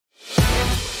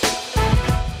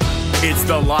It's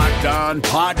the Locked On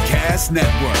Podcast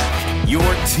Network, your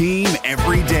team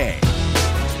every day.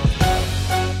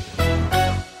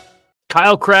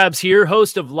 Kyle Krabs here,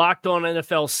 host of Locked On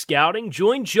NFL Scouting.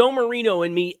 Join Joe Marino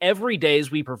and me every day as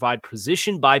we provide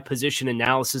position-by-position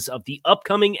analysis of the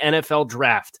upcoming NFL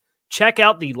Draft. Check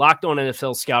out the Locked On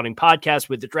NFL Scouting podcast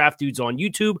with the Draft Dudes on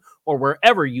YouTube or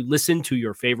wherever you listen to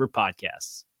your favorite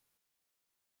podcasts.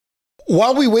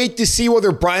 While we wait to see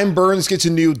whether Brian Burns gets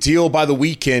a new deal by the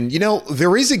weekend,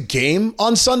 there is a game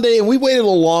on Sunday, and we waited a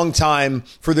long time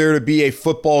for there to be a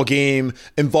football game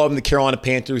involving the Carolina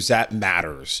Panthers that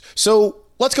matters. So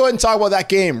let's go ahead and talk about that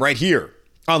game right here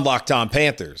on Locked On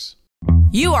Panthers.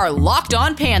 You are Locked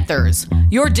On Panthers,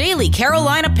 your daily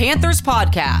Carolina Panthers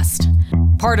podcast.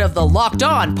 Part of the Locked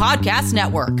On Podcast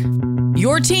Network,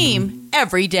 your team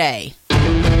every day.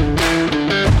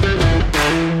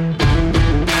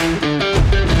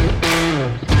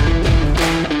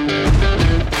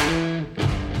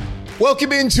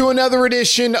 Welcome into another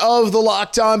edition of the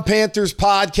Locked On Panthers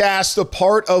podcast, a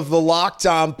part of the Locked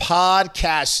On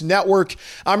Podcast Network.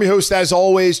 I'm your host, as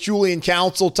always, Julian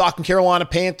Council, talking Carolina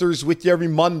Panthers with you every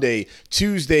Monday,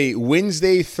 Tuesday,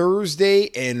 Wednesday,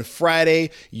 Thursday, and Friday.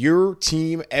 Your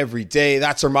team every day.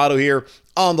 That's our motto here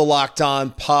on the Locked On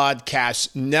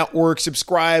Podcast Network.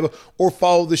 Subscribe or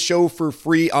follow the show for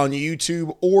free on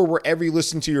YouTube or wherever you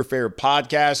listen to your favorite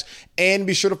podcast. And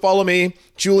be sure to follow me,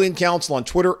 Julian Council, on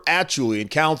Twitter at Julian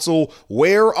Council,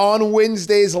 where on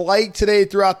Wednesdays like today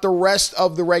throughout the rest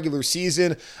of the regular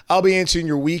season, I'll be answering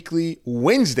your weekly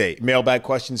Wednesday mailbag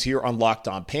questions here on Locked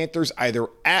On Panthers, either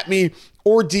at me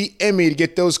or DM me to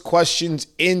get those questions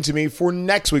into me for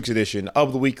next week's edition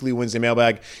of the weekly Wednesday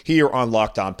mailbag here on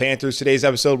Locked On Panthers. Today's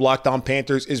episode of Locked On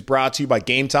Panthers is brought to you by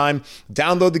Game Time.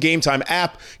 Download the Game Time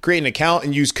app, create an account,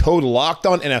 and use code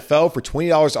LOCKEDONNFL for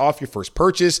 $20 off your first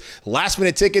purchase. Last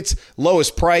minute tickets,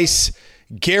 lowest price,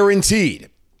 guaranteed.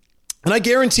 And I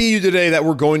guarantee you today that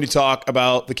we're going to talk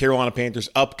about the Carolina Panthers'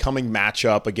 upcoming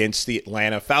matchup against the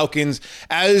Atlanta Falcons,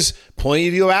 as plenty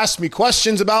of you have asked me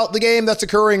questions about the game that's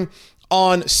occurring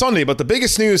on Sunday. But the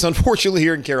biggest news, unfortunately,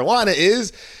 here in Carolina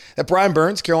is that Brian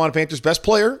Burns, Carolina Panthers' best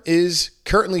player, is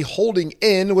currently holding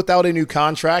in without a new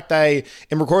contract. I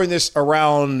am recording this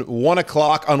around 1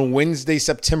 o'clock on Wednesday,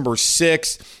 September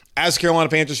 6th. As Carolina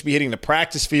Panthers should be hitting the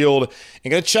practice field, I'm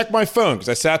going to check my phone because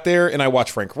I sat there and I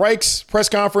watched Frank Reich's press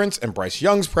conference and Bryce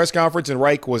Young's press conference, and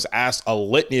Reich was asked a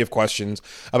litany of questions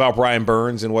about Brian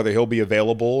Burns and whether he'll be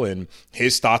available and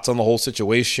his thoughts on the whole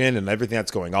situation and everything that's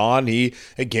going on. He,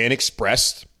 again,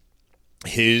 expressed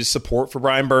his support for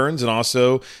Brian Burns and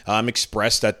also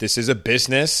expressed that this is a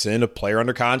business and a player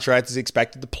under contract is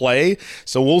expected to play.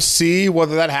 So we'll see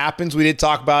whether that happens. We did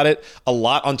talk about it a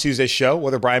lot on Tuesday's show,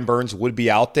 whether Brian Burns would be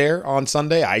out there on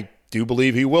Sunday. I do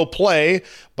believe he will play,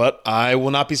 but I will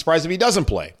not be surprised if he doesn't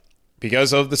play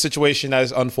because of the situation that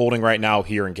is unfolding right now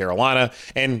here in Carolina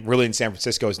and really in San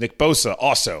Francisco, as Nick Bosa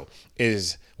also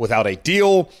is without a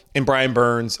deal, and Brian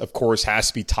Burns, of course, has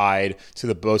to be tied to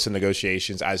the Bosa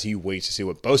negotiations as he waits to see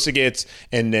what Bosa gets,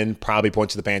 and then probably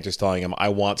points to the Panthers telling him, I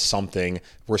want something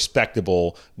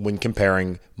respectable when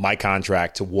comparing my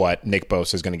contract to what Nick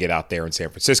Bosa is going to get out there in San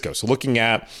Francisco. So looking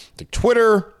at the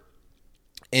Twitter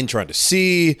and trying to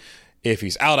see if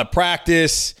he's out of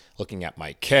practice, looking at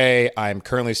Mike K, I'm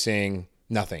currently seeing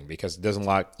nothing because it doesn't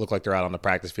look like they're out on the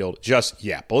practice field just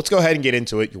yet. But let's go ahead and get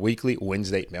into it. Your weekly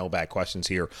Wednesday mailbag questions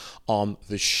here on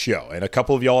the show. And a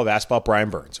couple of y'all have asked about Brian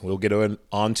Burns. We'll get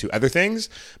on to other things,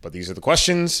 but these are the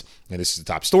questions, and this is the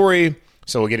top story.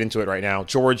 So we'll get into it right now.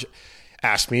 George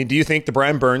asked me, do you think the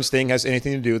Brian Burns thing has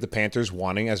anything to do with the Panthers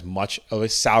wanting as much of a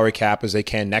salary cap as they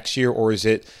can next year, or is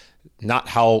it not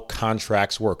how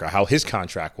contracts work or how his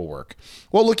contract will work?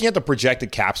 Well, looking at the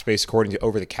projected cap space, according to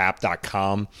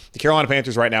overthecap.com, the Carolina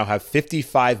Panthers right now have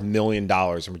 $55 million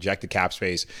in projected cap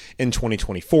space in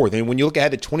 2024. Then when you look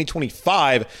ahead to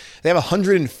 2025, they have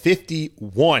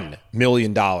 $151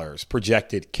 million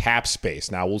projected cap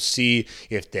space. Now, we'll see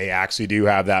if they actually do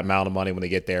have that amount of money when they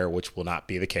get there, which will not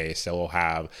be the case. They will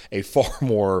have a far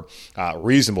more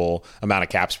reasonable amount of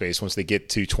cap space once they get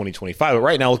to 2025. But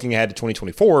right now, looking ahead to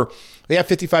 2024, they have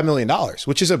 $55 million,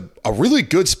 which is a really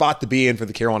good spot to be in for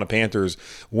the Carolina Panthers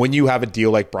when you have a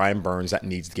deal like Brian Burns that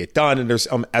needs to get done, and there's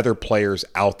some other players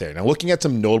out there. Now, looking at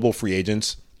some notable free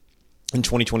agents in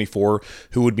 2024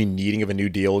 who would be needing of a new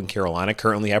deal in Carolina,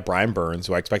 currently have Brian Burns,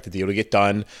 who I expect the deal to get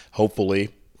done hopefully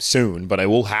soon, but it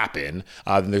will happen.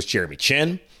 Then there's Jeremy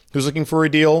Chin, who's looking for a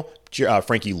deal.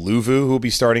 Frankie Louvu, who will be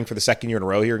starting for the second year in a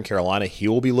row here in Carolina. He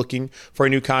will be looking for a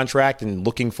new contract and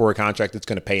looking for a contract that's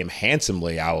going to pay him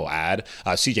handsomely, I will add.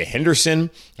 CJ Henderson,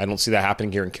 I don't see that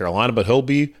happening here in Carolina, but he'll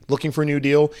be looking for a new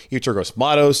deal. Yeturgos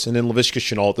Matos, and then Laviska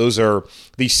Shenault. Those are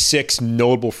the 6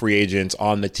 notable free agents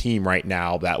on the team right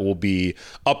now that will be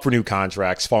up for new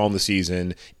contracts following the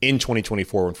season in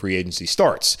 2024 when free agency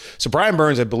starts. So Brian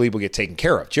Burns, I believe, will get taken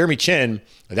care of. Jeremy Chin,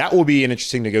 that will be an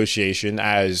interesting negotiation,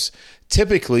 as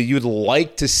typically you'd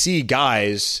like to see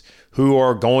guys who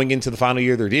are going into the final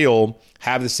year of their deal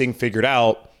have this thing figured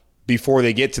out before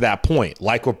they get to that point.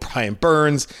 Like with Brian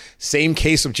Burns, same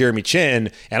case with Jeremy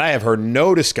Chin, and I have heard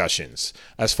no discussions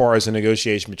as far as a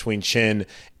negotiation between Chin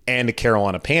and the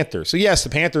Carolina Panthers. So yes, the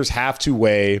Panthers have to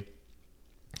weigh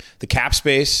the cap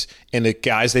space and the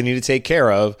guys they need to take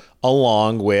care of,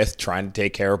 along with trying to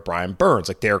take care of Brian Burns.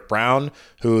 Like Derek Brown,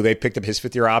 who they picked up his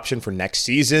 5th-year option for next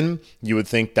season. You would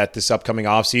think that this upcoming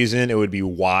offseason, it would be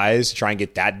wise to try and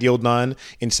get that deal done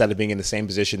instead of being in the same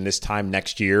position this time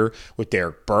next year with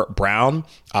Derek Brown.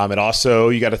 And also,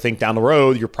 you got to think down the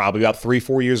road, you're probably about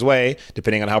 3-4 years away,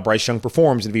 depending on how Bryce Young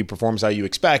performs. And if he performs how you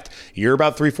expect, you're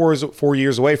about 3-4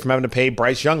 years away from having to pay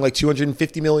Bryce Young like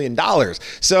 $250 million.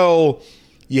 So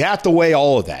you have to weigh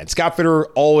all of that. And Scott Fitter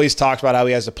always talks about how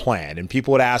he has a plan, and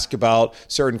people would ask about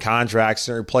certain contracts,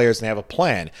 certain players, and they have a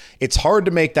plan. It's hard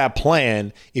to make that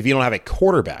plan if you don't have a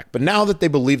quarterback. But now that they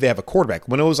believe they have a quarterback,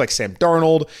 when it was like Sam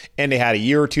Darnold and they had a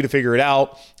year or two to figure it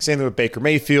out, same thing with Baker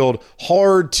Mayfield,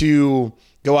 hard to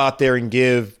go out there and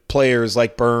give players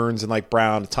like Burns and like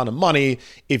Brown a ton of money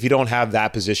if you don't have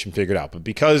that position figured out. But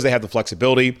because they have the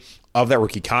flexibility of that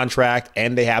rookie contract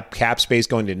and they have cap space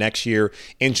going to next year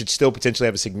and should still potentially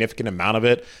have a significant amount of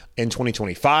it in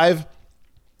 2025,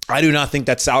 I do not think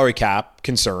that salary cap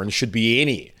concern should be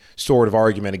any sort of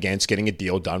argument against getting a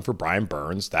deal done for Brian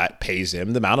Burns that pays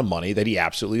him the amount of money that he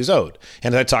absolutely is owed.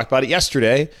 And as I talked about it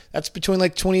yesterday, that's between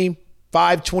like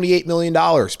 $28 million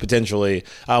potentially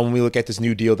when we look at this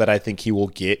new deal that I think he will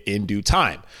get in due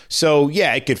time. So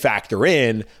yeah, it could factor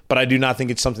in, but I do not think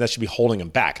it's something that should be holding him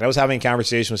back. And I was having a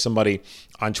conversation with somebody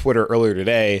on Twitter earlier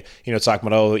today, talking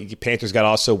about, Panthers got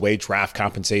also way draft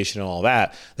compensation and all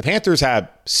that. The Panthers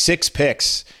have 6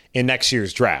 picks in next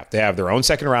year's draft. They have their own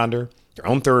 2nd rounder, their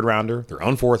own 3rd rounder, their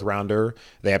own 4th rounder.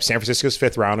 They have San Francisco's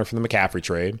 5th rounder from the McCaffrey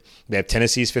trade. They have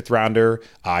Tennessee's 5th rounder.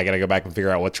 I got to go back and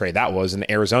figure out what trade that was. And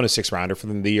Arizona's 6th rounder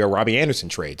from the Robbie Anderson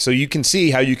trade. So you can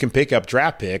see how you can pick up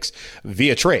draft picks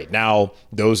via trade. Now,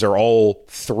 those are all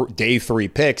day 3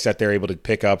 picks that they're able to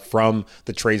pick up from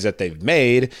the trades that they've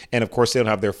made. And of course, they don't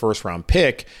have their 1st round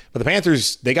pick. But the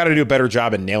Panthers, they got to do a better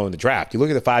job in nailing the draft. You look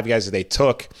at the 5 guys that they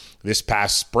took this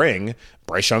past spring.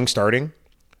 Bryce Young starting.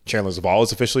 Chandler Zavala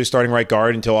is officially starting right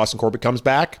guard until Austin Corbett comes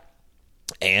back.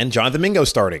 And Jonathan Mingo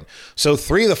starting. So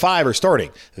 3 of the 5 are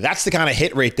starting. That's the kind of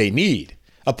hit rate they need.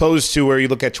 Opposed to where you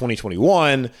look at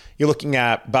 2021, you're looking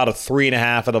at about a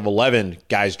 3.5 out of 11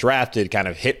 guys drafted kind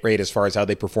of hit rate as far as how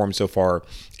they perform so far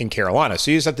in Carolina. So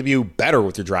you just have to be better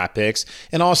with your draft picks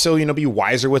and also, be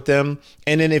wiser with them.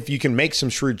 And then if you can make some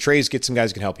shrewd trades, get some guys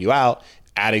who can help you out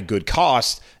at a good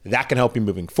cost, that can help you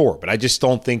moving forward. But I just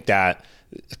don't think that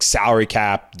salary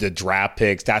cap, the draft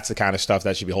picks, that's the kind of stuff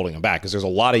that should be holding them back, because there's a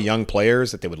lot of young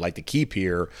players that they would like to keep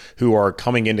here who are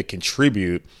coming in to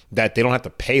contribute that they don't have to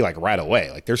pay like right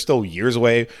away. Like they're still years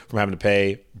away from having to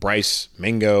pay Bryce,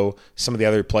 Mingo, some of the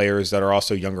other players that are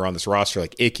also younger on this roster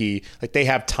like Icky. Like they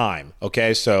have time.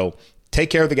 Okay. So take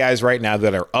care of the guys right now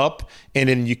that are up, and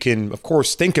then you can, of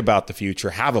course, think about the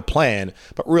future, have a plan,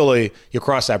 but really you'll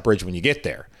cross that bridge when you get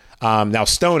there. Now,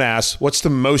 Stone asks, what's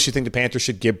the most you think the Panthers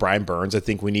should give Brian Burns? I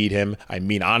think we need him. I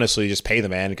mean, honestly, just pay the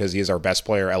man because he is our best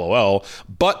player, LOL.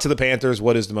 But to the Panthers,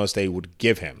 what is the most they would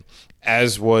give him?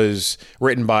 As was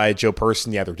written by Joe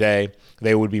Person the other day,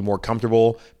 they would be more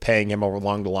comfortable paying him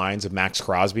along the lines of Max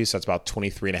Crosby. So that's about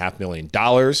 $23.5 million.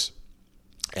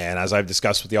 And as I've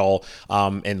discussed with y'all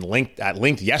at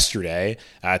length yesterday,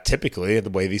 typically the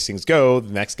way these things go,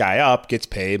 the next guy up gets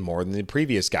paid more than the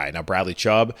previous guy. Now, Bradley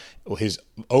Chubb, his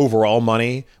overall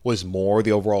money was more.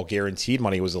 The overall guaranteed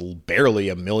money was barely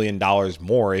 $1 million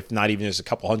more, if not even just a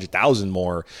couple $100,000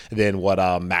 more than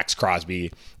what Max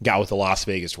Crosby got with the Las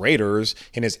Vegas Raiders.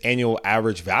 And his annual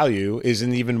average value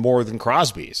isn't even more than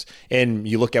Crosby's. And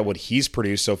you look at what he's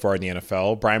produced so far in the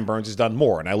NFL, Brian Burns has done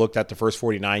more. And I looked at the first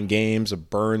 49 games of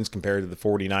Burns compared to the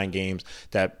 49 games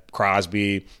that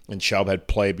Crosby and Chubb had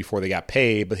played before they got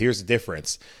paid. But here's the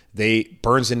difference.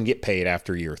 Burns didn't get paid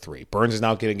after year 3. Burns is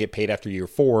now going to get paid after year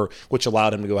 4, which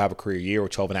allowed him to go have a career year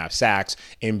with 12.5 sacks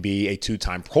and be a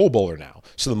 2-time Pro Bowler now.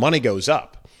 So the money goes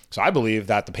up. So I believe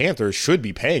that the Panthers should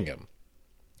be paying him.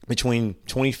 between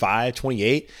 25,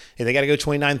 28. If they got to go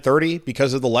 29, 30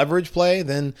 because of the leverage play,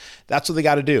 then that's what they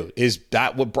got to do. Is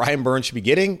that what Brian Burns should be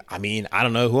getting? I mean, I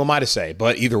don't know. Who am I to say?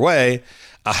 But either way,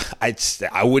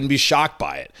 I wouldn't be shocked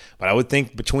by it. But I would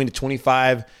think between the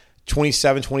 25,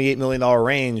 27, $28 million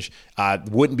range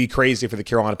wouldn't be crazy for the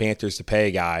Carolina Panthers to pay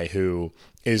a guy who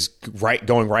is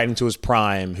going right into his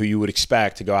prime, who you would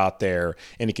expect to go out there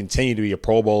and to continue to be a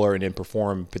Pro Bowler and then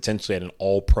perform potentially at an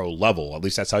all-pro level. At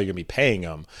least that's how you're going to be paying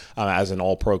him as an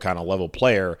all-pro kind of level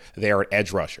player. They are an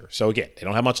edge rusher. So again, they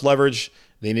don't have much leverage.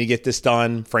 They need to get this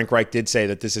done. Frank Reich did say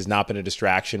that this has not been a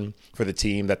distraction for the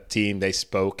team, they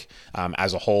spoke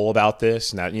as a whole about this.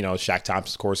 And that, Shaq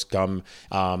Thompson, of course, come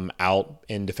out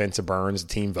in defense of Burns.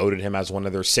 The team voted him as one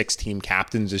of their 6 team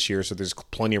captains this year, so there's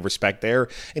plenty of respect there.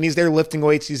 And he's there lifting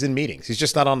weights. He's in meetings. He's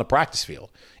just not on the practice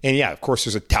field. And yeah, of course,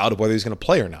 there's a doubt of whether he's going to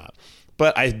play or not.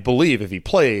 But I believe if he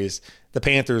plays, the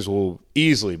Panthers will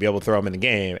easily be able to throw him in the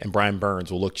game, and Brian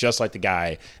Burns will look just like the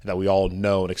guy that we all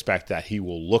know and expect that he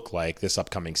will look like this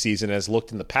upcoming season, as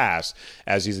looked in the past,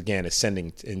 as he's again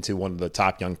ascending into one of the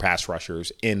top young pass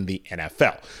rushers in the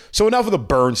NFL. So enough of the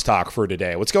Burns talk for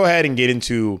today. Let's go ahead and get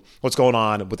into what's going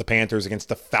on with the Panthers against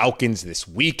the Falcons this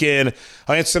weekend.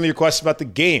 I'll answer some of your questions about the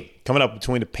game coming up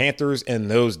between the Panthers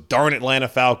and those darn Atlanta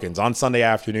Falcons on Sunday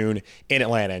afternoon in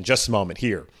Atlanta in just a moment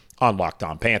here on Locked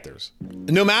On Panthers.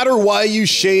 No matter why you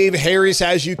shave, Harry's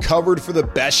has you covered for the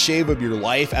best shave of your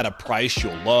life at a price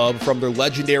you'll love. From their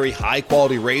legendary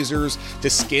high-quality razors to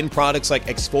skin products like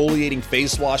exfoliating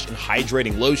face wash and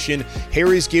hydrating lotion,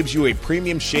 Harry's gives you a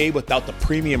premium shave without the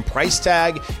premium price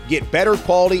tag. Get better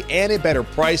quality and a better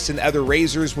price than other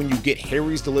razors when you get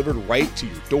Harry's delivered right to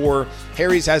your door.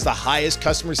 Harry's has the highest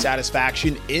customer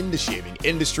satisfaction in the shaving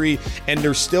industry, and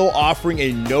they're still offering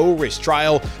a no-risk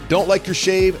trial. Don't like your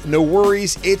shave? No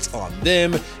worries, it's on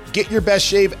them. Get your best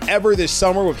shave ever this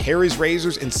summer with Harry's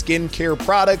razors and skincare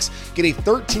products. Get a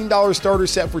 $13 starter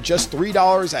set for just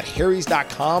 $3 at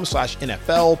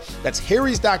harrys.com/NFL. That's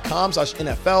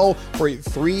harrys.com/NFL for a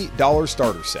 $3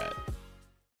 starter set.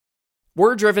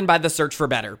 We're driven by the search for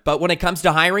better, but when it comes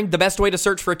to hiring, the best way to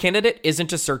search for a candidate isn't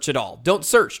to search at all. Don't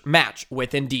search, match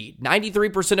with Indeed.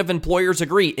 93% of employers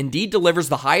agree Indeed delivers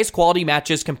the highest quality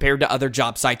matches compared to other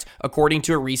job sites, according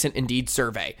to a recent Indeed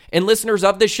survey. And listeners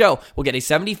of this show will get a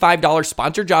 $75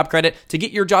 sponsored job credit to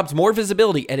get your jobs more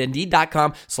visibility at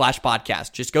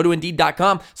Indeed.com/podcast. Just go to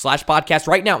Indeed.com/podcast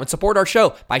right now and support our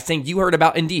show by saying you heard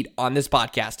about Indeed on this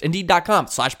podcast.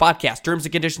 Indeed.com/podcast. Terms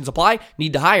and conditions apply.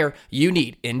 Need to hire? You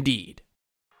need Indeed.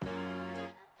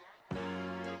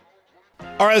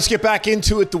 All right, let's get back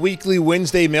into it. The weekly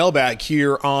Wednesday mailbag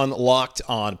here on Locked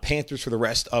On Panthers for the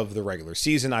rest of the regular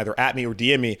season. Either at me or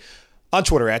DM me on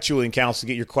Twitter at Julian Counts to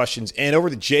get your questions. And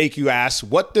over to Jake, who asks,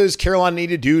 what does Carolina need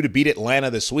to do to beat Atlanta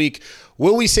this week?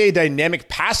 Will we say a dynamic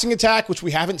passing attack, which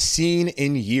we haven't seen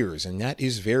in years? And that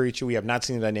is very true. We have not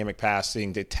seen a dynamic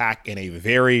passing attack in a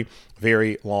very,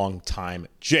 very long time,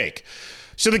 Jake.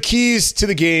 So the keys to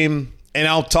the game. And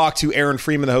I'll talk to Aaron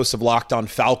Freeman, the host of Locked On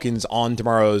Falcons, on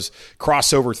tomorrow's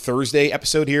crossover Thursday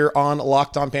episode here on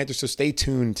Locked On Panthers. So stay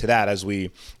tuned to that as we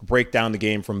break down the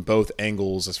game from both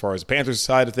angles as far as the Panthers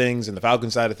side of things and the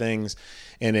Falcons side of things,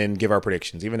 and then give our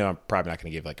predictions, even though I'm probably not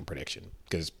going to give like a prediction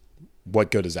because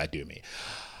what good does that do me?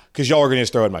 Because y'all are going to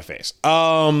just throw it in my face.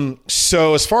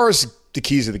 So as far as the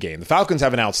keys of the game, the Falcons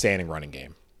have an outstanding running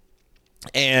game.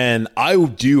 And I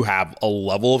do have a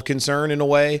level of concern in a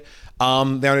way there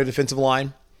on the defensive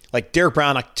line. Like Derek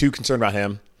Brown, not too concerned about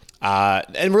him.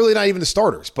 And really not even the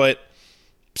starters. But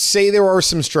say there are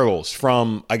some struggles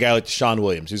from a guy like Deshaun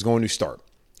Williams who's going to start.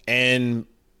 And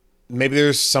maybe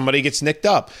there's somebody gets nicked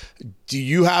up. Do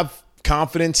you have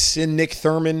confidence in Nick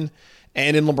Thurman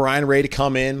and in LeBron Ray to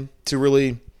come in to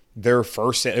really their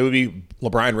first, it would be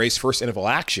LeBron Ray's first NFL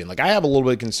action. Like I have a little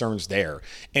bit of concerns there.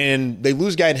 And they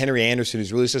lose a guy in Henry Anderson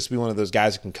who's really supposed to be one of those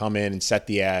guys that can come in and set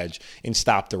the edge and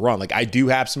stop the run. Like I do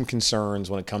have some concerns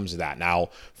when it comes to that.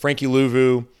 Now, Frankie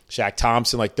Louvu, Shaq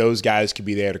Thompson, like those guys could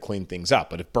be there to clean things up.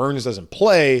 But if Burns doesn't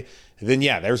play, then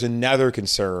yeah, there's another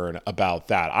concern about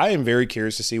that. I am very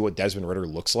curious to see what Desmond Ridder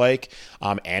looks like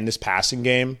and this passing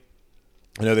game.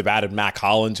 I know they've added Mac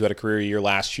Hollins, who had a career year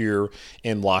last year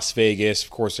in Las Vegas. Of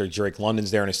course, there's Drake London's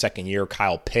there in his second year.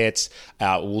 Kyle Pitts.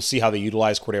 We'll see how they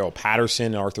utilize Cordero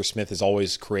Patterson. Arthur Smith is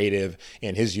always creative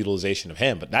in his utilization of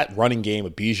him. But that running game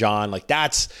with Bijan, like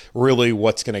that's really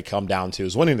what's going to come down to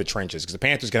is winning the trenches because the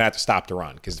Panthers are going to have to stop the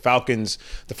run because the Falcons,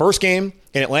 the first game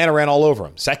in Atlanta ran all over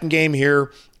them. Second game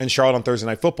here in Charlotte on Thursday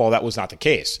Night Football, that was not the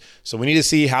case. So we need to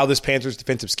see how this Panthers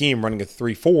defensive scheme running a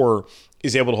 3-4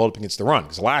 is able to hold up against the run.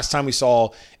 Because the last time we saw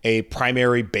a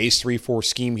primary base 3-4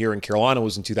 scheme here in Carolina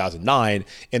was in 2009,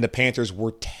 and the Panthers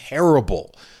were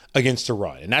terrible against the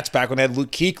run. And that's back when they had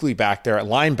Luke Kuechly back there at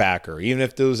linebacker. Even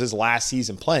if it was his last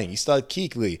season playing, he still had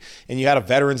Kuechly, and you had a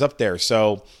veterans up there.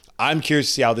 So I'm curious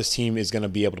to see how this team is going to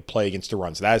be able to play against the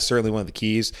run. So that is certainly one of the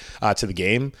keys to the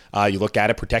game. You look at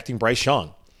it, protecting Bryce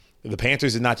Young. The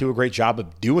Panthers did not do a great job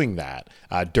of doing that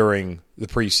during the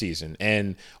preseason.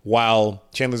 And while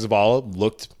Chandler Zavala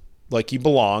looked like he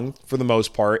belonged for the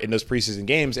most part in those preseason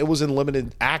games, it was in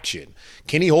limited action.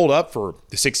 Can he hold up for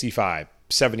the 65,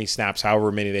 70 snaps,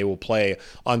 however many they will play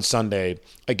on Sunday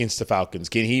against the Falcons?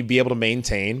 Can he be able to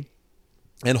maintain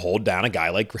and hold down a guy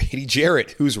like Grady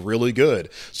Jarrett, who's really good?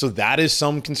 So that is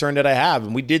some concern that I have.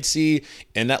 And we did see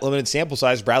in that limited sample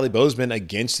size, Bradley Bozeman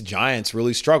against the Giants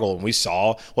really struggle. And we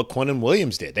saw what Quentin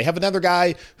Williams did. They have another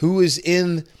guy who is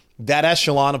in that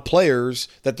echelon of players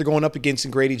that they're going up against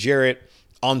in Grady Jarrett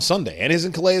on Sunday. And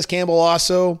isn't Calais Campbell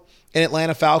also an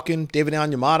Atlanta Falcon? David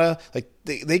Onyemata? Like,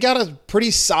 they got a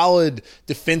pretty solid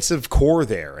defensive core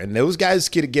there. And those guys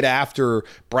get after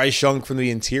Bryce Young from the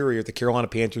interior. The Carolina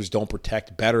Panthers don't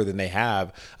protect better than they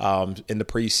have in the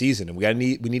preseason. And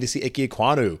we need to see Ike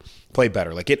Ekwonu play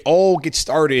better. Like, it all gets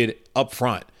started up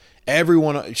front.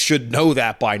 Everyone should know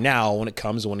that by now when it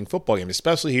comes to winning football games,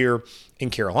 especially here in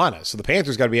Carolina. So the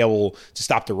Panthers got to be able to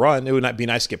stop the run. It would not be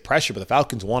nice to get pressure, but the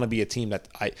Falcons want to be a team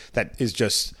that is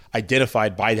just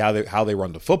identified by how they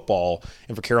run the football.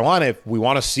 And for Carolina, if we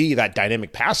want to see that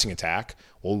dynamic passing attack,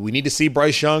 well, we need to see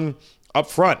Bryce Young up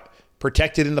front,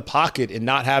 protected in the pocket and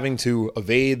not having to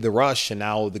evade the rush. And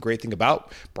now the great thing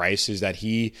about Bryce is that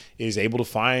he is able to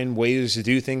find ways to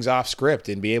do things off script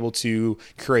and be able to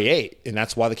create. And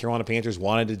that's why the Carolina Panthers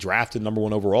wanted to draft him number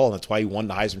 1 overall. And that's why he won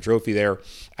the Heisman Trophy there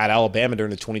at Alabama during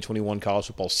the 2021 college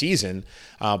football season.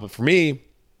 But for me,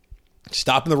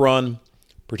 stopping the run,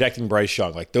 protecting Bryce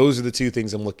Young. Like, those are the two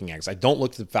things I'm looking at. Because I don't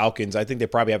look at the Falcons. I think they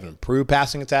probably have an improved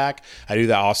passing attack. I do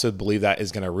also believe that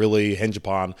is going to really hinge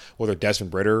upon whether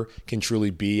Desmond Ridder can truly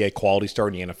be a quality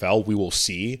start in the NFL. We will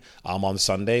see on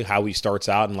Sunday how he starts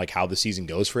out and like how the season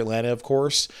goes for Atlanta, of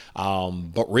course.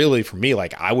 But really, for me,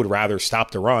 like, I would rather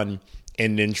stop the run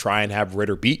and then try and have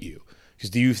Ridder beat you. Because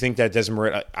do you think that Desmond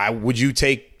Ridder, would you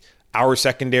take our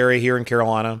secondary here in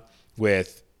Carolina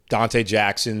with Dante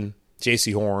Jackson,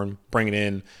 J.C. Horn, bringing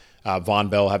in Von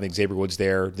Bell, having Xavier Woods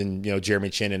there, then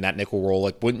Jeremy Chin in that nickel role?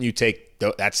 Like, wouldn't you take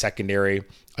that secondary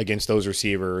against those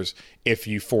receivers if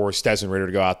you force Desmond Ridder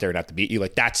to go out there and have to beat you?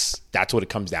 Like, that's what it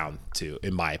comes down to,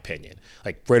 in my opinion.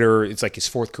 Like, Ridder, it's like his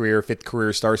 4th career, 5th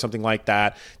career start, something like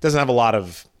that. Doesn't have a lot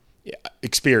of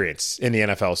experience in the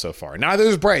NFL so far. Now,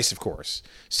 there's Bryce, of course.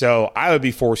 So I would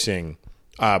be forcing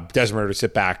Desmond Ridder to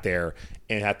sit back there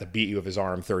and have to beat you with his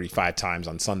arm 35 times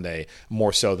on Sunday,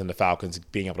 more so than the Falcons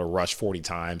being able to rush 40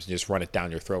 times and just run it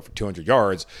down your throat for 200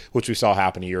 yards, which we saw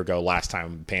happen a year ago last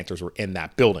time the Panthers were in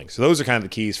that building. So those are kind of the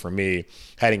keys for me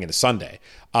heading into Sunday.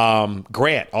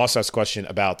 Grant also has a question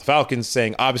about the Falcons,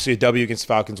 saying, obviously a W against the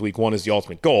Falcons week 1 is the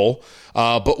ultimate goal,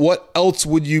 but what else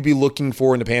would you be looking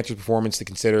for in the Panthers' performance to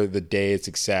consider the day of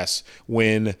success,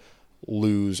 win,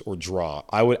 lose, or draw?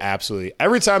 I would absolutely,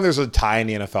 every time there's a tie in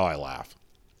the NFL, I laugh.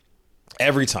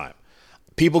 Every time.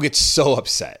 People get so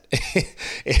upset.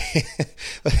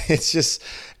 It's just,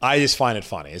 I just find it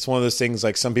funny. It's one of those things,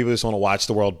 like, some people just want to watch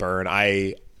the world burn.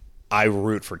 I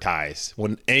root for ties.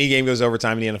 When any game goes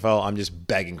overtime in the NFL, I'm just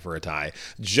begging for a tie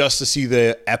just to see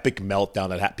the epic meltdown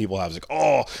that people have. It's like,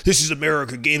 oh, this is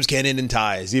America. Games can't end in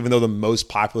ties, even though the most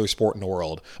popular sport in the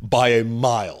world by a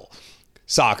mile,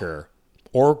 soccer,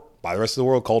 or by the rest of the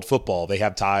world called football, they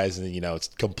have ties and, it's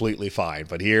completely fine.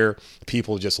 But here,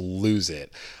 people just lose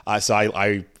it. So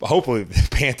I hopefully the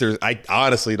Panthers, I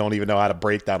honestly don't even know how to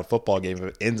break down a football game if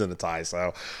it ends in a tie.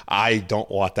 So I don't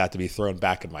want that to be thrown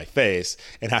back in my face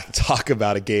and have to talk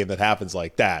about a game that happens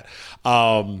like that.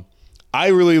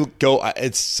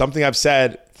 It's something I've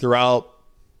said throughout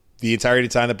the entirety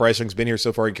of the time that Bryce Young's been here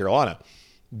so far in Carolina,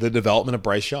 the development of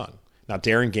Bryce Young. Now,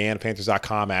 Darren Gann,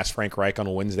 Panthers.com, asked Frank Reich on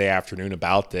a Wednesday afternoon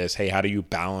about this. Hey, how do you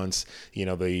balance,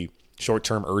 the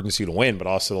short-term urgency to win, but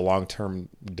also the long-term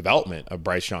development of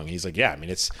Bryce Young? He's like, yeah, I mean,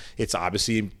 it's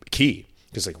obviously key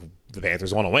because, like, the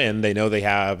Panthers want to win. They know they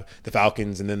have the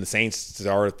Falcons and then the Saints to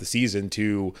start the season,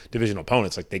 2 divisional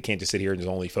opponents. Like, they can't just sit here and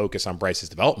just only focus on Bryce's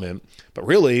development. But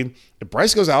really, if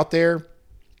Bryce goes out there,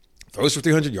 throws for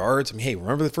 300 yards. I mean, hey,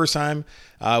 remember the first time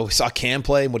we saw Cam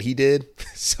play and what he did?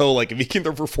 So, like, if he can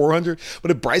throw for 400,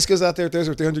 but if Bryce goes out there, throws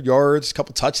for 300 yards, a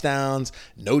couple touchdowns,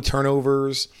 no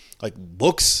turnovers, like,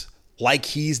 looks like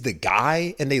he's the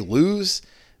guy and they lose,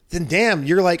 then damn,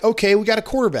 you're like, okay, we got a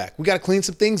quarterback. We got to clean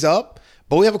some things up,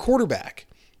 but we have a quarterback.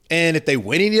 And if they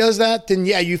win and he does that, then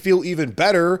yeah, you feel even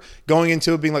better going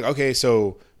into it being like, okay,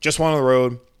 so just one on the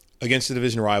road against a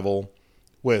division rival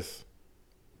with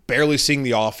barely seeing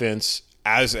the offense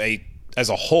as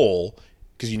a whole,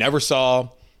 because you never saw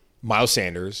Miles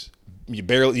Sanders. You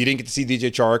didn't get to see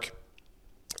DJ Chark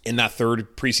in that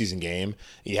third preseason game.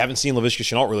 You haven't seen Laviska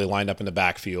Shenault really lined up in the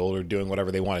backfield or doing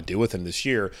whatever they want to do with him this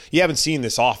year. You haven't seen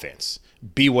this offense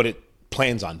be what it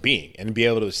plans on being and be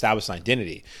able to establish an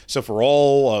identity. So for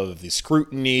all of the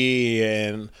scrutiny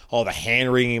and all the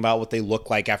hand-wringing about what they look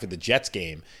like after the Jets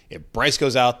game, if Bryce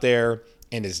goes out there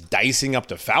and is dicing up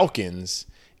the Falcons,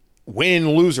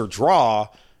 win, lose, or draw,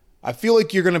 I feel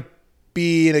like you're going to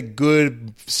be in a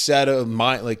good set of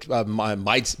mind,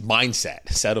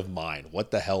 set of mind.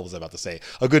 What the hell was I about to say?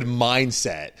 A good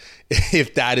mindset,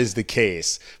 if that is the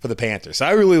case for the Panthers. So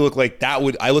I really look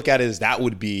at it as that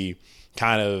would be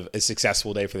kind of a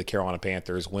successful day for the Carolina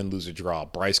Panthers, win, lose, or draw.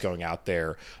 Bryce going out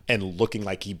there and looking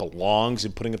like he belongs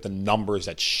and putting up the numbers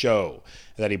that show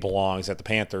that he belongs, that the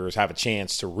Panthers have a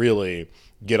chance to really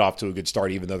get off to a good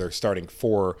start, even though they're starting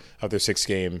 4 of their 6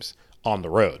 games on the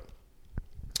road.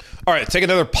 All right, take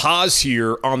another pause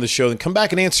here on the show and come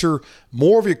back and answer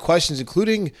more of your questions,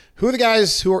 including who are the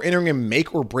guys who are entering a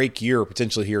make or break year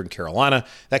potentially here in Carolina.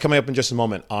 That coming up in just a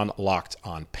moment on Locked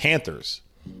on Panthers.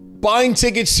 Buying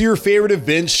tickets to your favorite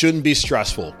events shouldn't be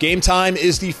stressful. Game Time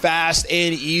is the fast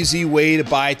and easy way to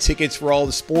buy tickets for all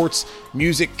the sports,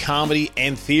 music, comedy,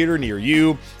 and theater near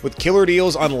you. With killer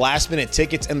deals on last-minute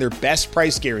tickets and their best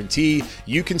price guarantee,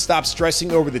 you can stop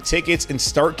stressing over the tickets and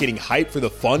start getting hyped for the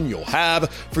fun you'll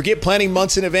have. Forget planning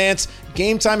months in advance.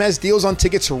 Game Time has deals on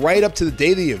tickets right up to the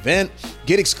day of the event.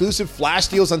 Get exclusive flash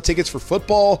deals on tickets for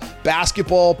football,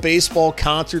 basketball, baseball,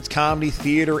 concerts, comedy,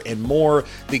 theater, and more.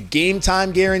 The Game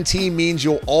Time guarantee means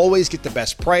you'll always get the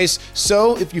best price.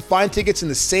 So if you find tickets in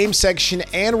the same section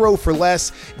and row for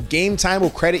less, Game Time will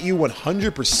credit you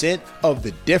 100% of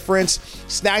the difference.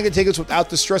 Snag the tickets without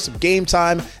the stress of Game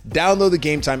Time. Download the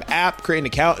Game Time app, create an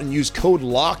account, and use code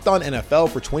LOCKEDONNFL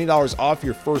for $20 off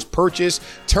your first purchase.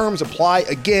 Terms apply.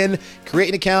 Again, create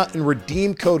an account and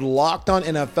redeem code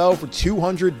LOCKEDONNFL for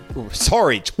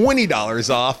 $20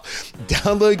 off.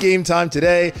 Download Game Time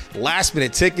today. Last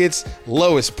minute tickets,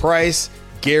 lowest price,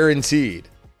 guaranteed.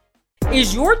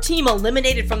 Is your team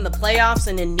eliminated from the playoffs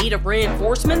and in need of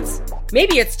reinforcements?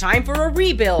 Maybe it's time for a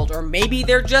rebuild, or maybe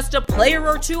they're just a player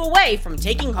or two away from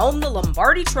taking home the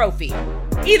Lombardi Trophy.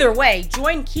 Either way,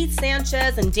 join Keith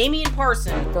Sanchez and Damian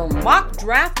Parson for Mock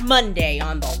Draft Monday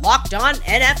on the Locked On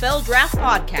NFL Draft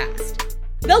Podcast.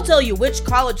 They'll tell you which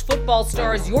college football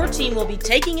stars your team will be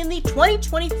taking in the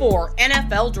 2024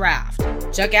 NFL Draft.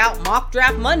 Check out Mock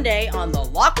Draft Monday on the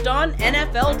Locked On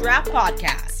NFL Draft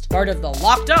Podcast, part of the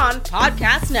Locked On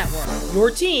Podcast Network, your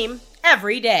team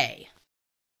every day.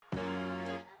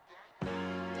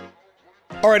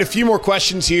 All right, a few more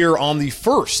questions here on the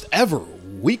first ever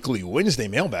weekly Wednesday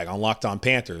mailbag on Locked On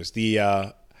Panthers.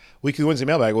 The weekly Wednesday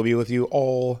mailbag will be with you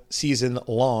all season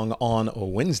long on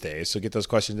Wednesdays. So get those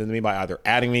questions into me by either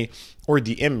adding me or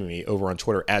DMing me over on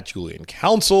Twitter at Julian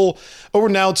Council. Over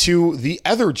now to the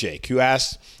other Jake, who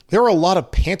asked, there are a lot of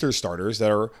Panthers starters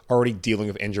that are already dealing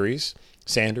with injuries.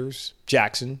 Sanders,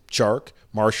 Jackson, Chark,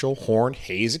 Marshall, Horn,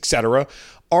 Hayes, etc.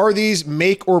 Are these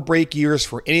make or break years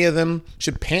for any of them?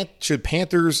 Should the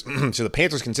Panthers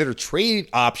consider trade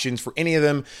options for any of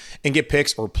them and get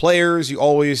picks or players? You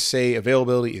always say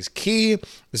availability is key.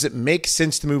 Does it make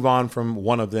sense to move on from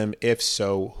one of them? If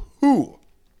so, who?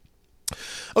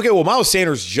 Okay, well, Miles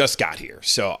Sanders just got here,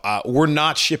 so we're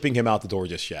not shipping him out the door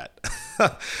just yet.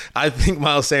 I think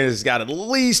Miles Sanders has got at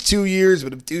least 2 years,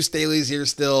 but if Deuce Staley's here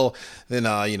still, then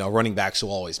running backs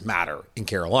will always matter in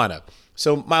Carolina.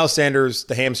 So Miles Sanders,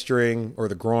 the hamstring or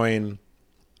the groin,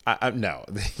 no,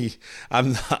 I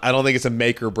don't think it's a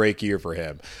make or break year for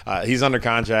him. He's under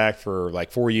contract for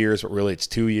like 4 years, but really it's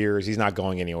 2 years. He's not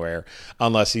going anywhere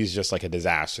unless he's just like a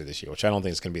disaster this year, which I don't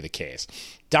think is going to be the case.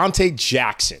 Dante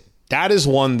Jackson, that is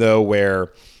one though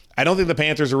where I don't think the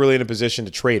Panthers are really in a position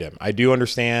to trade him. I do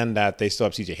understand that they still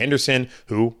have CJ Henderson,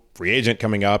 who free agent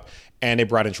coming up, and they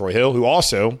brought in Troy Hill, who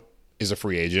also is a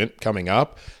free agent coming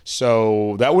up.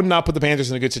 So that would not put the Panthers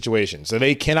in a good situation. So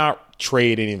they cannot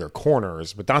trade any of their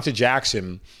corners. But Dante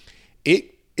Jackson,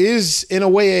 it is in a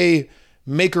way a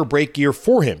make or break year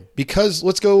for him, because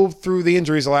let's go through the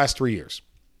injuries the last 3 years.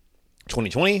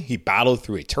 2020, he battled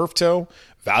through a turf toe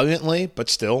valiantly, but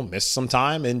still missed some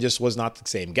time and just was not the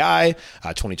same guy.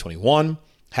 2021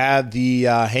 had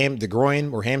the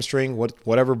groin or hamstring,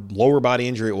 whatever lower body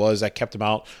injury it was that kept him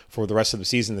out for the rest of the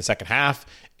season, the second half.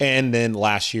 And then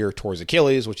last year towards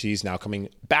Achilles, which he's now coming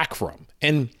back from.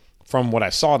 And from what I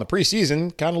saw in the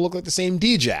preseason, kind of looked like the same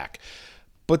D-Jack.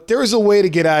 But there's a way to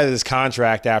get out of this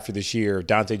contract after this year.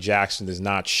 Dante Jackson does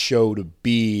not show to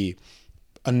be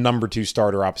a number 2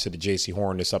 starter opposite of J.C.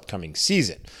 Horn this upcoming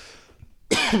season.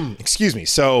 Excuse me.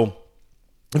 So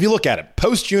if you look at it,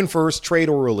 post June 1st, trade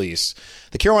or release,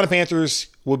 the Carolina Panthers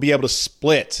will be able to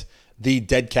split the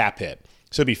dead cap hit.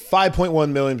 So it'd be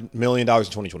 $5.1 million in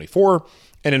 2024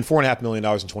 and then $4.5 million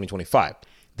in 2025.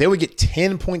 They would get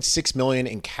 $10.6 million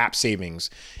in cap savings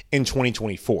in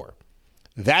 2024.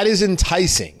 That is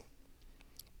enticing,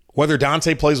 whether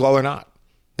Dante plays well or not,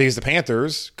 because the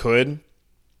Panthers could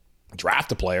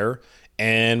draft a player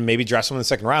and maybe draft someone in the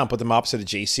second round, put them opposite of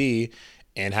JC,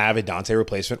 and have a Dante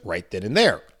replacement right then and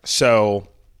there. So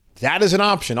that is an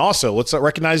option. Also, let's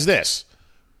recognize this.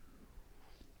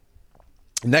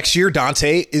 Next year,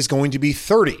 Dante is going to be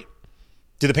 30.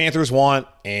 Do the Panthers want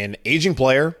an aging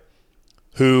player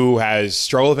who has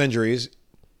struggled with injuries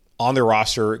on their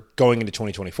roster going into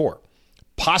 2024?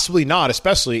 Possibly not,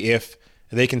 especially if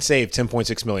they can save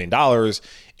 $10.6 million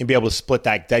and be able to split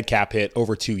that dead cap hit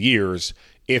over 2 years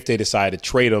if they decide to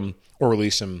trade him or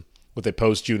release him with a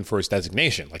post-June 1st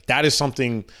designation. Like, that is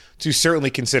something to certainly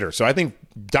consider. So I think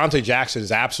Dante Jackson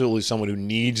is absolutely someone who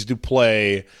needs to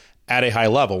play at a high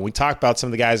level. We talked about some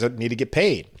of the guys that need to get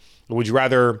paid. Would you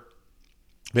rather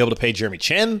be able to pay Jeremy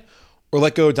Chin or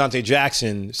let go of Dante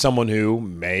Jackson, someone who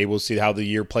we'll see how the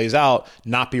year plays out,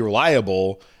 not be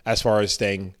reliable as far as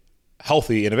staying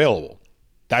healthy and available?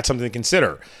 That's something to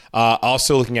consider.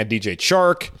 Also looking at DJ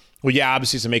Chark. Well, yeah,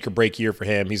 obviously it's a make or break year for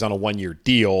him. He's on a 1-year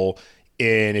deal.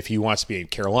 And if he wants to be in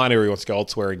Carolina or he wants to go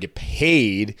elsewhere and get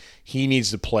paid, he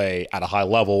needs to play at a high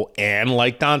level. And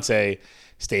like Dante,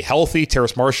 stay healthy.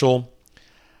 Terrace Marshall.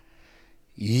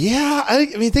 Yeah, I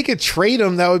mean, they could trade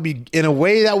him. That would be, in a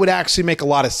way, that would actually make a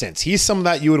lot of sense. He's someone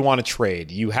that you would want to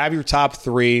trade. You have your top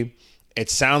 3. It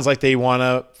sounds like they want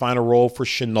to find a role for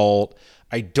Chenault.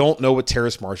 I don't know what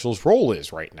Terrace Marshall's role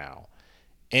is right now,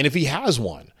 and if he has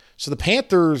one. So the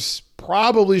Panthers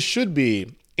probably should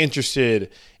be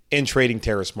interested in trading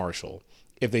Terrace Marshall.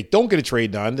 If they don't get a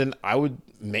trade done, then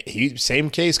same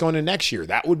case going into next year.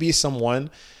 That would be someone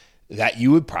that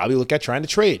you would probably look at trying to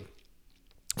trade.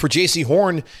 For J.C.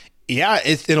 Horn, yeah,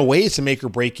 in a way, it's a make or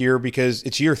break year because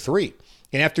it's year 3.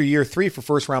 And after year 3 for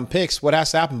first round picks, what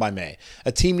has to happen by May?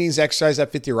 A team needs to exercise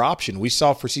that 5th-year option. We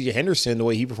saw for C.J. Henderson the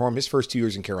way he performed his first 2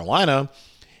 years in Carolina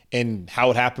and how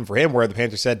it happened for him, where the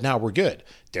Panthers said, no, we're good.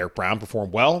 Derek Brown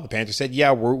performed well. The Panthers said,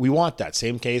 yeah, we want that.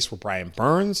 Same case for Brian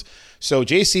Burns. So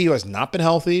J.C., who has not been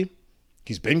healthy,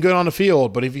 he's been good on the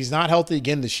field, but if he's not healthy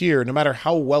again this year, no matter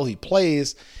how well he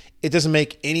plays, it doesn't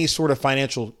make any sort of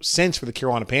financial sense for the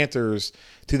Carolina Panthers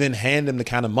to then hand him the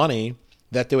kind of money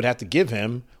that they would have to give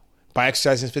him by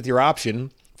exercising his 5th-year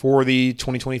option for the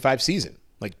 2025 season.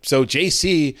 So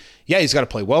JC, yeah, he's got to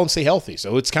play well and stay healthy.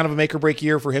 So it's kind of a make or break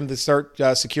year for him to start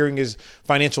securing his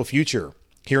financial future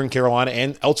here in Carolina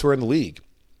and elsewhere in the league.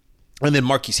 And then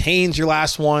Marquise Haynes, your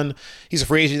last one. He's a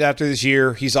free agent after this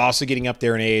year. He's also getting up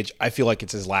there in age. I feel like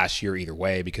it's his last year either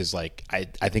way because I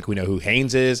think we know who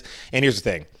Haynes is. And here's the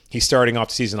thing. He's starting off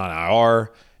the season on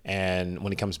IR. And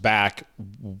when he comes back,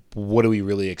 what are we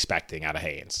really expecting out of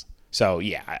Haynes? So,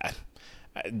 yeah,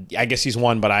 I guess he's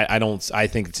one, but I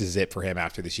think this is it for him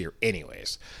after this year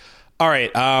anyways. All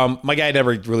right, my guy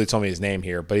never really told me his name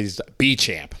here, but he's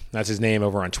B-Champ. That's his name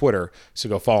over on Twitter, so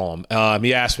go follow him.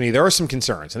 He asked me, there are some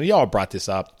concerns, and y'all brought this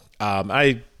up.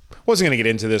 I wasn't going to get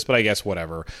into this, but I guess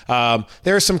whatever.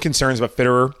 There are some concerns about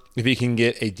Fitterer, if he can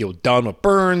get a deal done with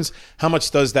Burns. How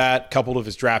much does that, coupled with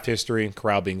his draft history,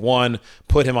 Corral being one,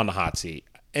 put him on the hot seat?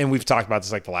 And we've talked about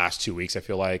this the last 2 weeks, I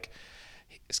feel like.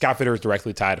 Scott Fitterer is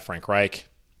directly tied to Frank Reich.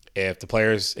 If the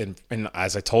players, and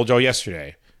as I told y'all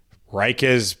yesterday, Reich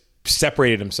has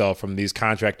separated himself from these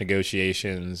contract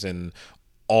negotiations and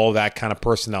all that kind of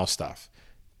personnel stuff.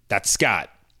 That's Scott.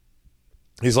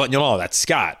 He's letting you know that's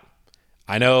Scott.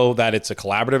 I know that it's a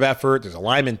collaborative effort. There's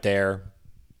alignment there,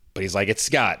 but he's like, it's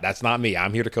Scott. That's not me.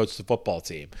 I'm here to coach the football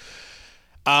team.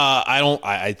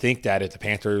 I think that if the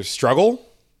Panthers struggle,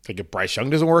 like if Bryce Young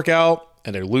doesn't work out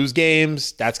and they lose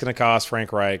games, that's going to cost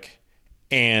Frank Reich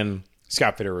and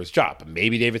Scott Fitterer's job. But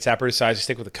maybe David Tepper decides to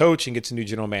stick with the coach and gets a new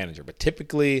general manager. But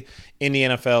typically in the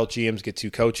NFL, GMs get 2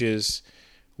 coaches,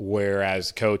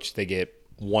 whereas coach, they get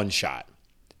 1 shot.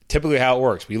 Typically how it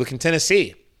works. We look in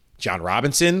Tennessee. John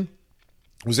Robinson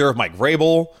was there with Mike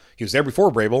Vrabel. He was there before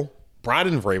Vrabel. Brought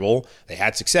in Vrabel. They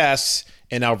had success.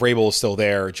 And now Vrabel is still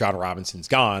there. John Robinson's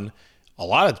gone. A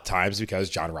lot of times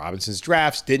because John Robinson's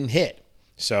drafts didn't hit.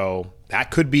 So that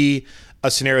could be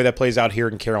a scenario that plays out here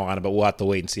in Carolina, but we'll have to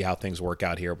wait and see how things work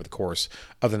out here over the course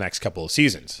of the next couple of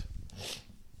seasons.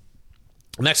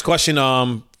 Next question,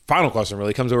 final question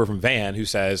really, comes over from Van, who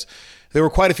says, there were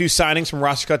quite a few signings from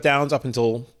roster cut downs up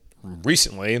until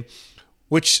recently.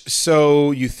 Who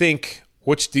do you think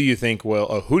will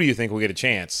get a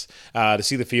chance to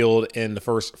see the field in the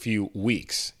first few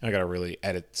weeks? I got to really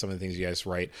edit some of the things you guys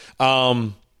write.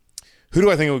 Who do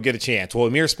I think will get a chance? Well,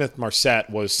 Amir Smith-Marset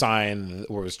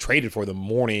was traded for the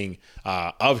morning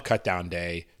of cutdown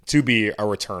day to be a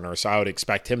returner, so I would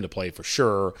expect him to play for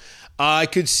sure. I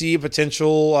could see a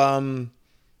potential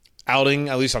outing,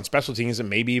 at least on special teams, and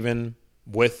maybe even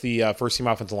with the first-team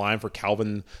offensive line for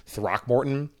Calvin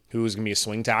Throckmorton, who is going to be a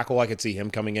swing tackle. I could see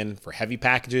him coming in for heavy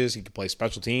packages. He could play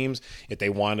special teams. If they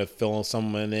want to fill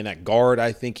someone in at guard,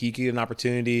 I think he could get an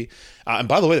opportunity. And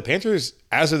by the way, the Panthers,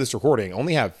 as of this recording,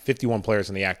 only have 51 players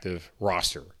in the active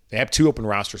roster. They have 2 open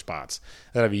roster spots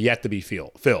that have yet to be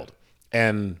filled.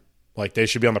 And they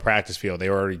should be on the practice field. They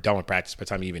were already done with practice by the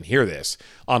time you even hear this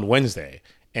on Wednesday.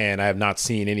 And I have not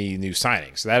seen any new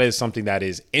signings. So that is something that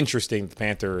is interesting. The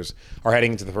Panthers are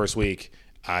heading into the first week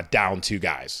down 2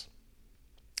 guys.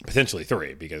 Potentially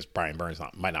 3, because Brian Burns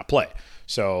might not play.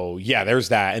 So yeah, there's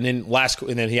that. And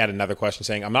then he had another question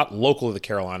saying, I'm not local to the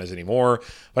Carolinas anymore,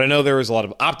 but I know there was a lot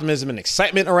of optimism and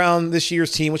excitement around this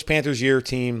year's team. Which Panthers year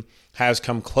team has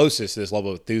come closest to this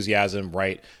level of enthusiasm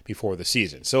right before the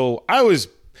season? So I was,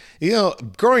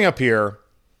 growing up here,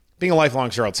 being a lifelong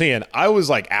Charlottean, I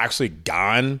was actually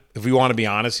gone, if we want to be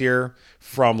honest here,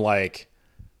 from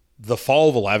the fall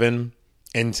of 11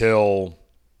 until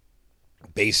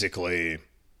basically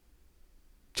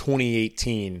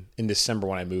 2018 in December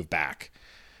when I moved back.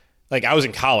 I was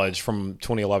in college from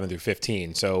 2011 through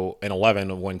 15. So in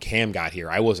 11, when Cam got here,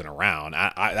 I wasn't around.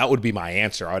 That would be my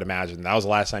answer. I would imagine that was the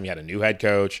last time you had a new head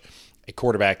coach, a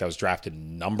quarterback that was drafted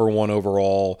number 1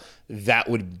 overall. That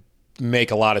would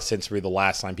make a lot of sense for the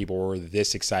last time people were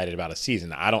this excited about a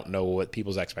season. I don't know what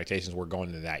people's expectations were going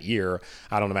into that year.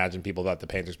 I don't imagine people thought the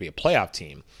Panthers be a playoff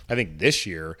team. I think this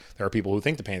year there are people who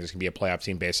think the Panthers can be a playoff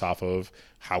team based off of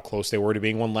how close they were to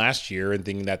being one last year, and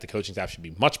thinking that the coaching staff should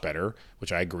be much better,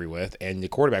 which I agree with, and the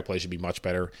quarterback play should be much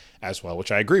better as well,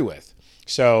 which I agree with.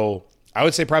 So I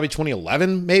would say probably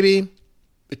 2011 maybe.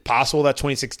 It's possible that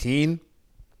 2016,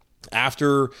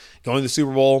 after going to the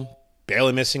Super Bowl,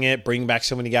 barely missing it, bringing back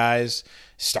so many guys,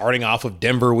 starting off of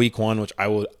Denver week 1, which I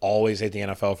would always hate the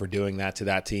NFL for doing that to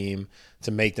that team,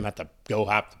 to make them have to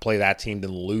play that team,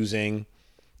 then losing.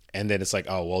 And then it's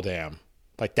oh, well, damn.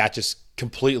 That just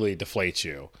completely deflates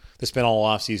you. To spend all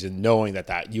offseason knowing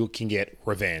that you can get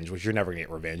revenge, which you're never going to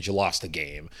get revenge. You lost the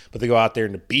game. But to go out there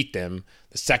and to beat them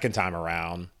the second time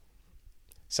around.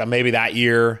 So maybe that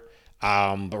year.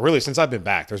 But really, since I've been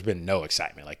back, there's been no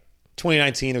excitement.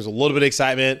 2019, there's a little bit of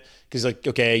excitement because,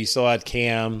 okay, you still had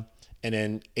Cam, and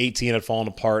then 18 had fallen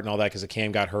apart and all that because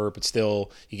Cam got hurt, but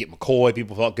still, you get McCoy,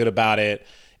 people felt good about it.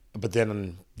 But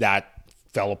then that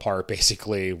fell apart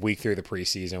basically week through the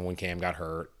preseason when Cam got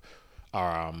hurt.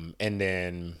 And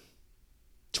then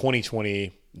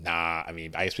 2020, I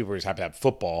guess people just have to have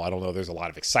football. I don't know. There's a lot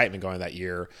of excitement going that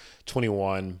year.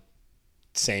 21,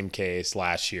 same case.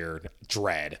 Last year,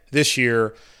 dread. This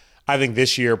year, I think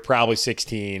probably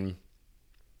 16,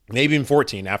 maybe even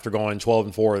 14 after going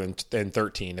 12-4 and then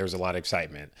 13. There was a lot of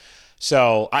excitement.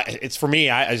 So it's for me,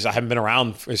 I haven't been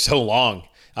around for so long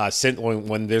since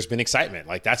when there's been excitement.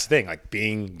 That's the thing,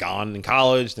 being gone in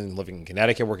college, then living in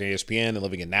Connecticut, working at ESPN, and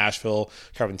living in Nashville,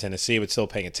 covering Tennessee, but still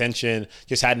paying attention.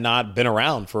 Just had not been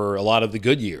around for a lot of the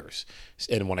good years.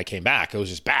 And when I came back, it was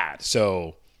just bad.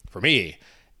 So for me,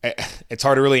 it's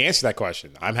hard to really answer that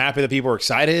question. I'm happy that people are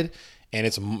excited. And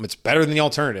it's better than the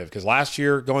alternative, because last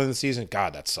year going into the season,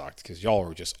 God, that sucked, because y'all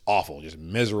were just awful, just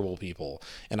miserable people.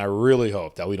 And I really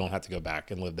hope that we don't have to go back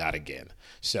and live that again.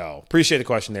 So appreciate the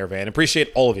question there, Van.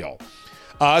 Appreciate all of y'all.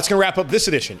 That's going to wrap up this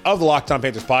edition of the Locked On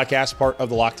Panthers podcast, part of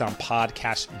the Locked On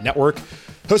Podcast Network,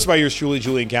 hosted by yours truly,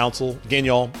 Julian Council. Again,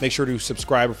 y'all, make sure to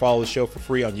subscribe or follow the show for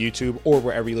free on YouTube or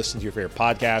wherever you listen to your favorite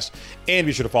podcast. And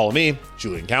be sure to follow me,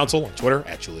 Julian Council, on Twitter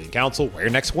 @JulianCouncil, where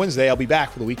next Wednesday I'll be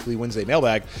back for the weekly Wednesday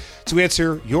mailbag to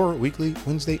answer your weekly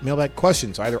Wednesday mailbag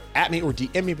questions. So either at me or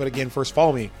DM me, but again, first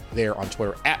follow me there on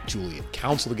Twitter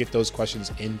 @JulianCouncil to get those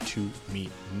questions into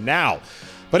me now.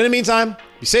 But in the meantime,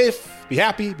 be safe, be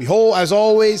happy, be whole. As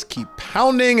always, keep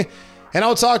pounding. And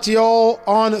I'll talk to y'all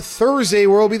on Thursday,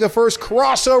 where it'll be the first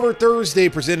crossover Thursday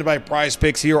presented by Prize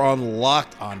Picks here on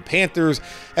Locked On Panthers,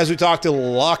 as we talk to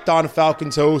Locked On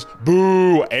Falcons host,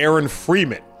 Aaron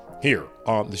Freeman, here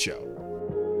on the show.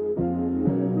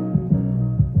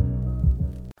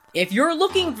 If you're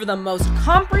looking for the most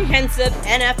comprehensive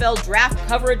NFL draft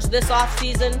coverage this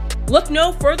offseason, look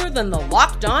no further than the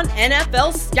Locked On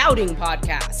NFL Scouting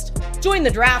Podcast. Join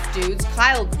the draft dudes,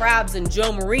 Kyle Krabs and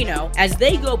Joe Marino, as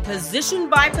they go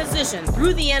position by position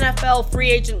through the NFL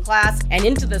free agent class and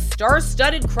into the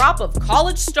star-studded crop of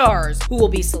college stars who will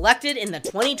be selected in the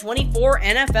 2024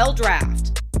 NFL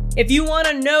Draft. If you want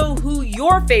to know who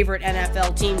your favorite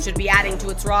NFL team should be adding to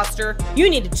its roster, you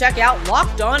need to check out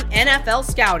Locked On NFL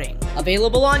Scouting,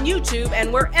 available on YouTube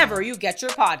and wherever you get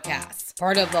your podcasts.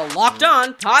 Part of the Locked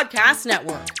On Podcast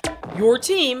Network, your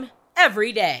team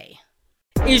every day.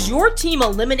 Is your team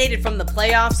eliminated from the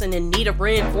playoffs and in need of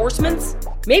reinforcements?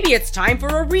 Maybe it's time for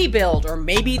a rebuild, or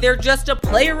maybe they're just a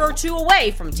player or two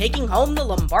away from taking home the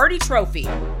Lombardi Trophy.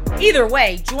 Either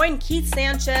way, join Keith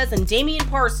Sanchez and Damian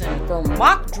Parson for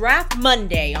Mock Draft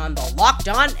Monday on the Locked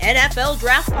On NFL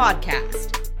Draft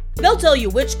Podcast. They'll tell you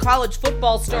which college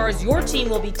football stars your team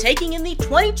will be taking in the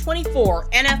 2024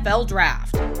 NFL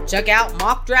Draft. Check out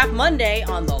Mock Draft Monday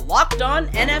on the Locked On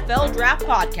NFL Draft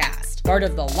Podcast, part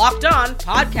of the Locked On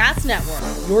Podcast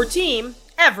Network, your team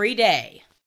every day.